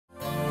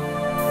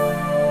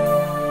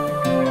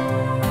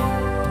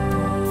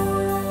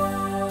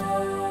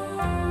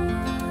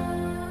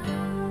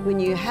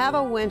you have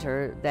a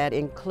winter that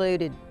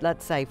included,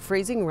 let's say,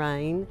 freezing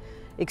rain,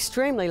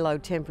 extremely low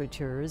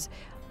temperatures,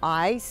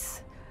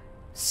 ice,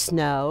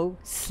 snow,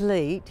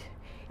 sleet,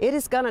 it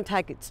is going to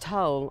take its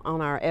toll on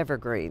our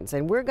evergreens.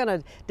 And we're going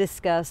to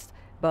discuss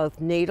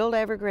both needled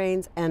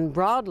evergreens and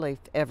broadleaf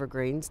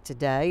evergreens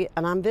today.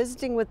 And I'm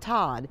visiting with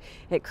Todd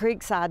at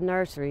Creekside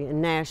Nursery in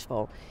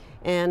Nashville.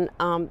 And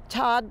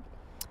Todd,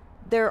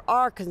 there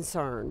are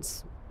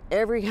concerns.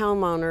 Every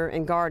homeowner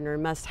and gardener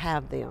must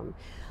have them.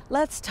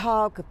 Let's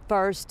talk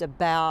first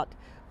about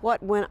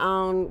what went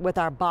on with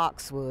our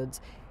boxwoods.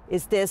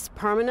 Is this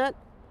permanent?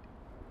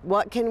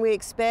 What can we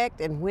expect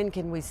and when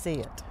can we see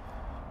it?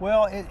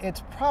 Well,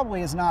 it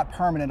probably is not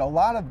permanent. A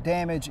lot of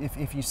damage,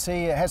 if you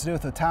see it, has to do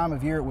with the time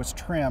of year it was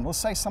trimmed. Let's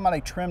say somebody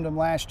trimmed them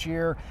last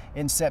year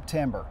in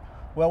September.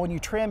 Well, when you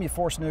trim, you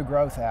force new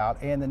growth out,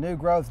 and the new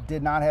growth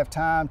did not have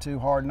time to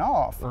harden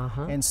off.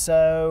 And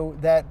so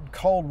that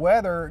cold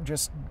weather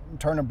just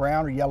turned them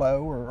brown or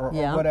yellow or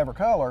whatever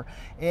color.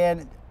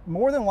 And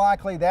more than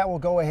likely that will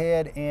go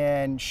ahead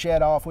and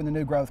shed off when the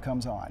new growth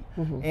comes on.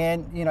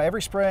 And you know,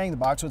 every spring the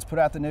boxwoods put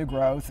out the new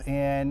growth,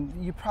 and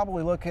you're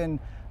probably looking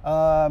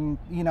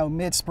you know,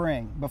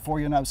 mid-spring before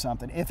you know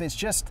something. If it's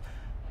just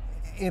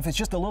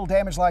a little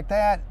damage like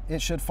that,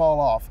 it should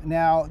fall off.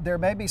 Now, there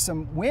may be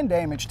some wind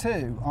damage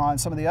too on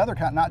some of the other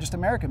kind, not just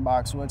American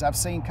boxwoods. I've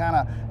seen kind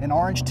of an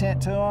orange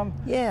tint to them.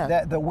 Yeah.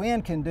 That the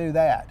wind can do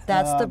that.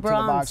 That's the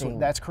bronzing.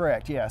 That's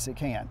correct. Yes, it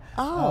can.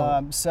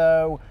 Oh.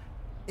 So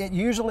it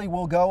usually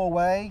will go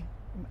away.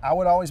 I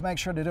would always make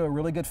sure to do a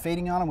really good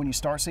feeding on them when you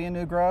start seeing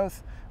new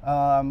growth.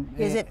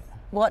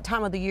 What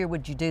time of the year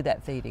would you do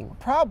that feeding?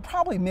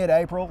 Probably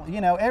mid-April. You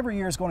know, every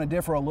year is going to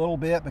differ a little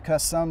bit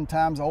because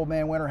sometimes old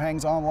man winter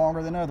hangs on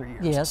longer than other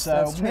years. Yes, so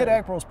that's true.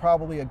 Mid-April is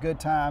probably a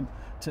good time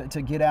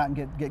to get out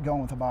and get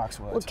going with the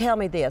boxwoods. Well, tell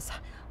me this.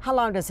 How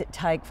long does it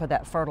take for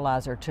that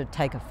fertilizer to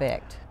take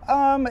effect?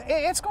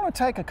 It's going to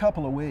take a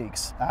couple of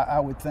weeks, I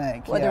would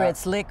think. Whether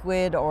it's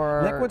liquid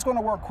or... Liquid's going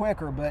to work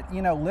quicker, but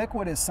you know,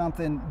 liquid is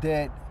something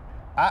that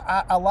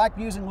I like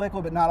using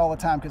liquid, but not all the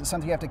time, because it's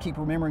something you have to keep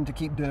remembering to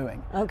keep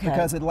doing. Okay.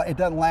 Because it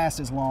doesn't last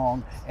as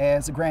long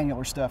as the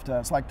granular stuff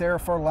does. Like there are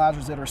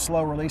fertilizers that are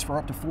slow release for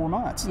up to 4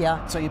 months.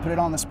 Yeah. So you put it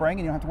on the spring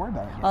and you don't have to worry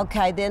about it again.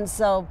 Okay, then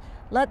so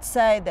let's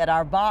say that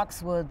our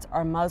boxwoods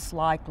are most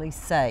likely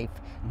safe.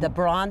 The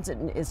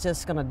bronzing is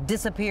just going to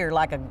disappear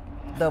like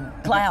the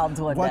clouds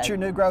one day. Once your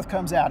new growth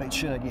comes out, it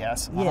should,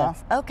 yes.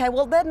 Yes. Okay,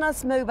 well then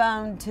let's move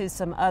on to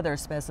some other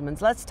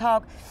specimens. Let's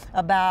talk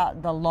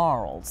about the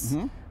laurels.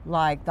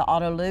 Like the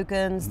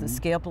autoleucans, the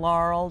skip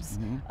laurels.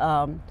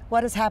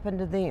 What has happened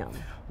to them?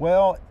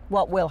 Well,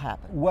 what will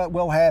happen? What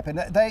will happen?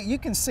 You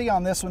can see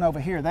on this one over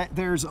here that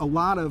there's a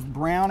lot of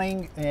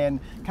browning and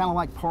kind of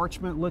like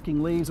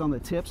parchment-looking leaves on the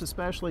tips,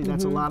 especially.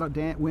 That's a lot of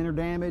winter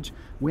damage.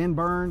 Wind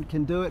burn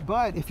can do it.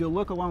 But if you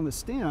look along the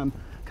stem,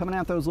 coming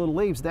out those little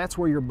leaves, that's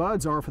where your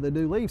buds are for the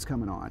new leaves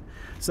coming on.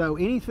 So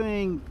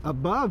anything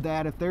above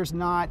that, if there's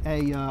not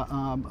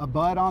a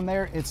bud on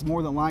there, it's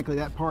more than likely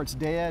that part's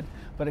dead.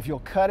 But if you'll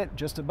cut it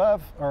just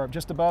above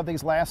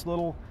these last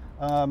little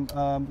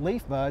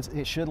leaf buds,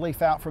 it should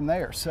leaf out from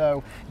there.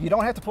 So you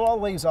don't have to pull all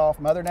the leaves off.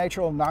 Mother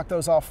Nature will knock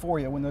those off for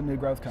you when the new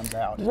growth comes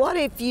out. What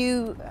if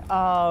you,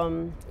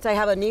 say,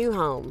 have a new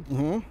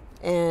home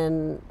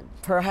and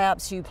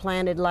perhaps you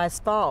planted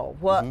last fall?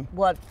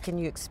 What can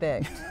you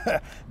expect?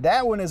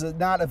 That one is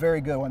not a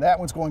very good one. That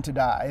one's going to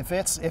die.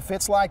 If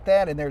it's like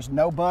that and there's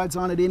no buds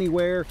on it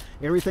anywhere,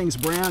 everything's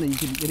brown and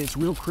it's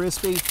real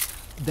crispy,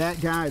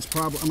 that guy is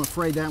probably, I'm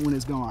afraid that one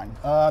is gone.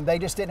 They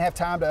just didn't have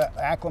time to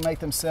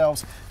acclimate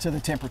themselves to the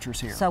temperatures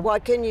here. So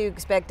what can you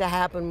expect to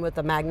happen with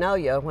the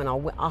magnolia when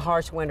a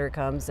harsh winter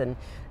comes and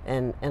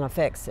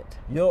affects it?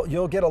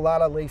 You'll get a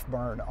lot of leaf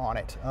burn on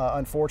it,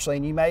 unfortunately,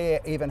 and you may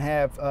even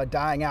have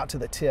dying out to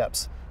the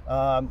tips,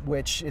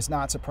 which is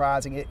not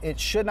surprising. It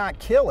should not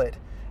kill it.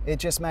 It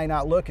just may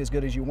not look as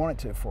good as you want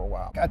it to for a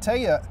while. I tell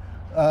you,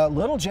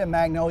 Little Gem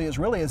Magnolia is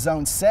really a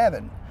zone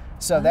 7.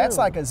 So that's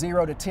like a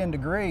 0 to 10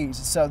 degrees.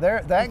 So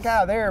that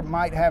guy there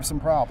might have some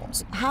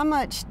problems. How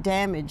much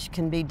damage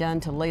can be done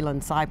to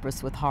Leland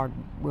cypress with hard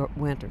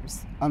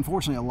winters?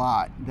 Unfortunately, a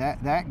lot.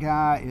 That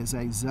guy is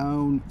a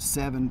zone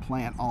 7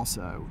 plant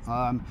also.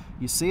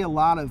 You see a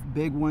lot of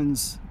big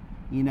ones,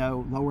 you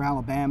know, lower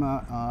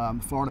Alabama,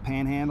 Florida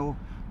Panhandle.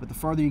 But the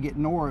further you get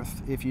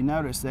north, if you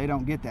notice, they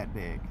don't get that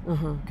big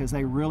because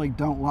they really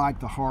don't like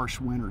the harsh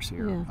winters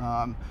here.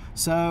 Yeah.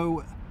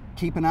 So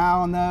keep an eye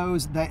on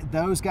those.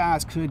 Those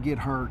guys could get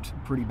hurt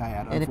pretty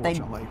bad, and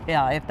unfortunately.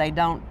 If they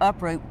don't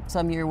uproot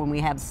some year when we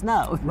have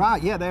snow.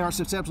 Right, yeah, they are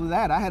susceptible to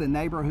that. I had a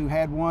neighbor who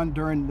had one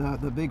during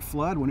the big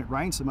flood when it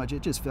rained so much,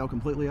 it just fell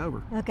completely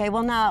over. Okay,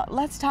 well now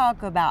let's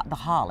talk about the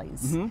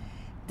hollies.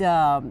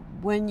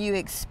 When you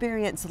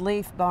experience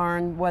leaf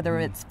burn, whether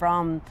it's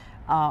from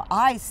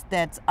ice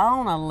that's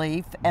on a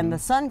leaf and the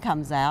sun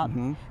comes out,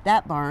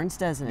 that burns,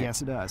 doesn't it?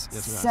 Yes, it does.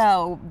 Yes, it does.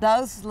 So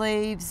those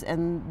leaves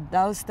and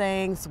those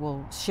things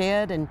will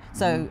shed, and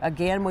so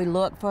again we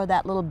look for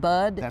that little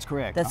bud. That's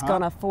correct. That's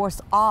going to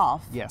force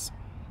off. Yes.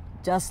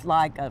 just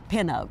like a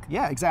pin oak.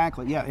 Yeah,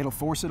 exactly. Yeah, it'll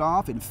force it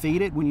off and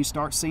feed it when you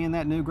start seeing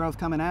that new growth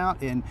coming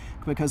out, and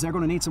because they're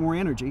going to need some more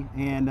energy,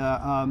 and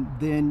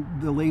then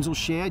the leaves will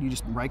shed. You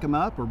just break them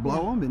up or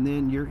blow them, and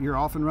then you're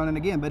off and running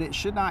again. But it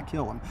should not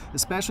kill them,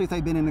 especially if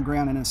they've been in the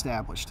ground and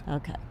established.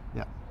 Okay.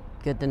 Yeah.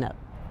 Good to know.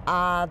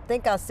 I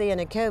think I see an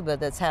Acuba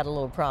that's had a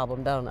little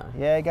problem, don't I?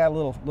 Yeah, it got a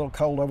little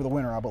cold over the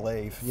winter, I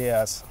believe.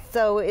 Yes.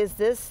 So is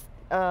this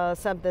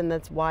something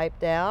that's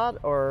wiped out,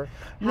 or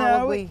how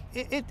no, would we?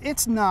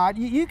 It's not.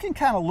 You can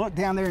kind of look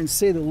down there and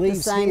see the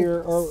leaves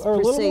here are a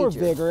little more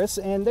vigorous,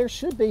 and there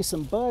should be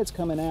some buds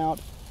coming out.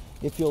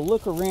 If you'll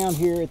look around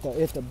here at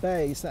the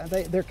base,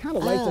 they're kind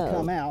of late to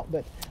come out,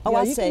 but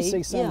you can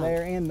see some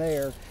there and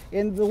there.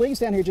 And the leaves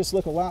down here just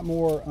look a lot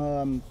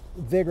more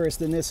vigorous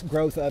than this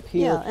growth up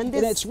here. Yeah, and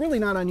it's really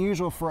not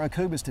unusual for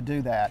Acubas to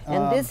do that.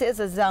 And this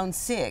is a zone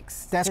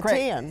 6 that's to great.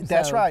 10.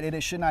 That's right.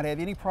 It should not have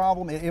any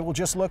problem. It will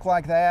just look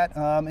like that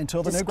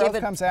until the new growth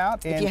comes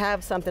out. If you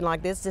have something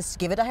like this, just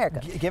give it a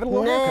haircut. Give it a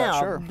little haircut,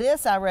 sure.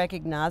 This I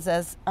recognize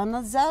as an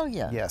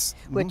azalea. Yes.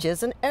 Which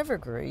is an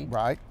evergreen.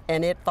 Right.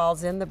 And it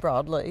falls in the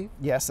broadleaf.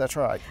 Yes, that's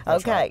right.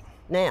 That's okay. Right.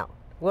 Now,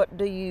 what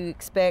do you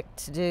expect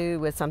to do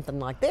with something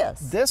like this?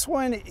 This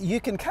one, you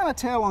can kind of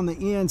tell on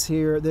the ends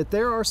here that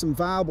there are some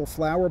viable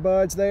flower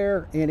buds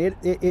there, and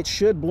it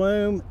should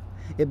bloom.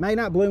 It may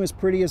not bloom as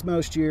pretty as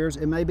most years.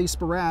 It may be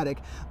sporadic,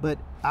 but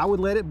I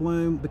would let it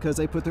bloom because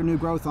they put their new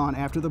growth on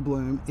after the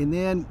bloom. And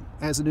then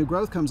as the new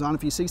growth comes on,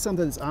 if you see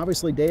something that's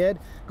obviously dead,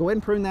 go ahead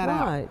and prune that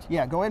out.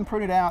 Yeah, go ahead and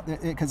prune it out,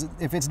 because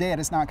if it's dead,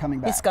 it's not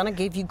coming back. It's going to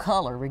give you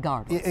color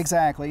regardless.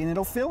 Exactly, and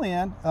it'll fill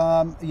in,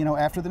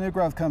 after the new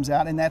growth comes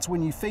out, and that's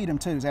when you feed them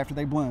too, is after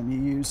they bloom.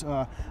 You use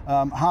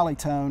holly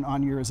tone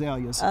on your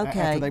azaleas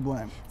after they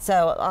bloom.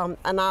 So,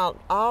 and I'll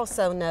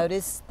also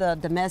notice the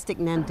domestic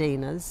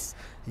nandinas,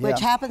 which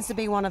happens to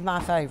be one of my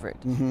favorite.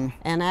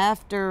 And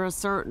after a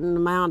certain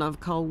amount of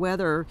cold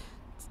weather,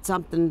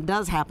 something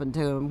does happen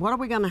to them. What are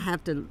we going to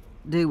have to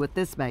do with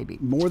this baby?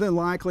 More than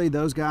likely,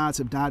 those guys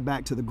have died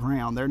back to the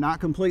ground. They're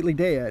not completely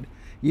dead.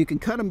 You can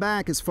cut them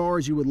back as far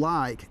as you would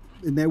like,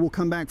 and they will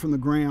come back from the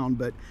ground.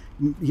 But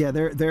yeah,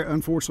 they're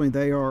unfortunately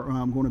they are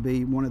going to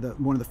be one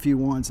of the few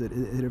ones that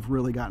have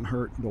really gotten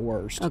hurt the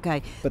worst.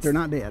 Okay, but they're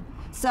not dead.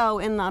 So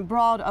in the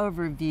broad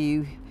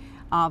overview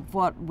of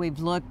what we've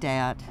looked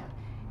at,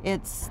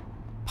 it's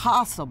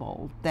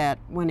possible that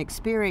when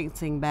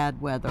experiencing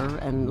bad weather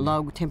and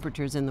low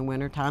temperatures in the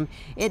wintertime,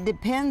 it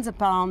depends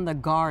upon the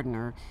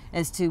gardener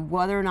as to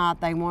whether or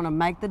not they want to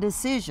make the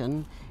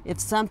decision. If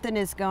something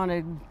is going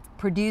to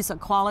produce a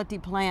quality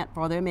plant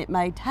for them, it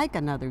may take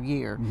another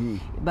year.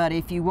 But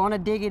if you want to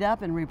dig it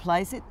up and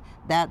replace it,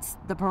 that's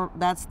the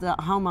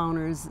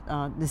homeowner's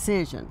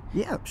decision.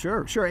 Yeah,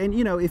 sure. And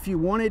if you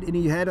wanted and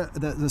you had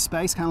the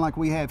space kind of like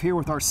we have here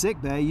with our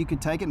sick bay, you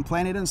could take it and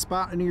plant it in a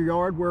spot in your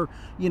yard where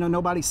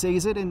nobody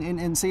sees it,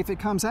 and see if it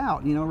comes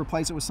out.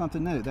 Replace it with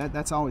something new.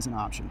 That's always an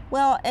option.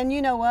 Well, and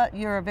you know what?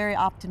 You're very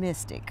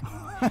optimistic,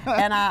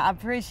 and I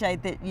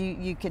appreciate that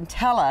you can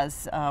tell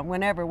us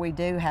whenever we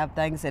do have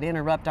things that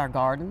interrupt our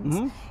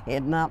gardens.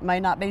 It may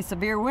not be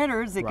severe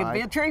winters. It could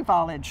be a tree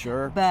falling.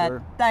 Sure.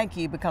 But thank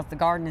you, because the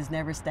garden is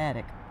never static.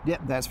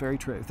 Yep, that's very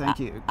true. Thank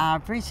you. I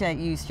appreciate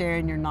you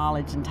sharing your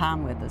knowledge and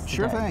time with us today.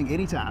 Sure thing.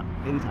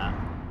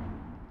 Anytime.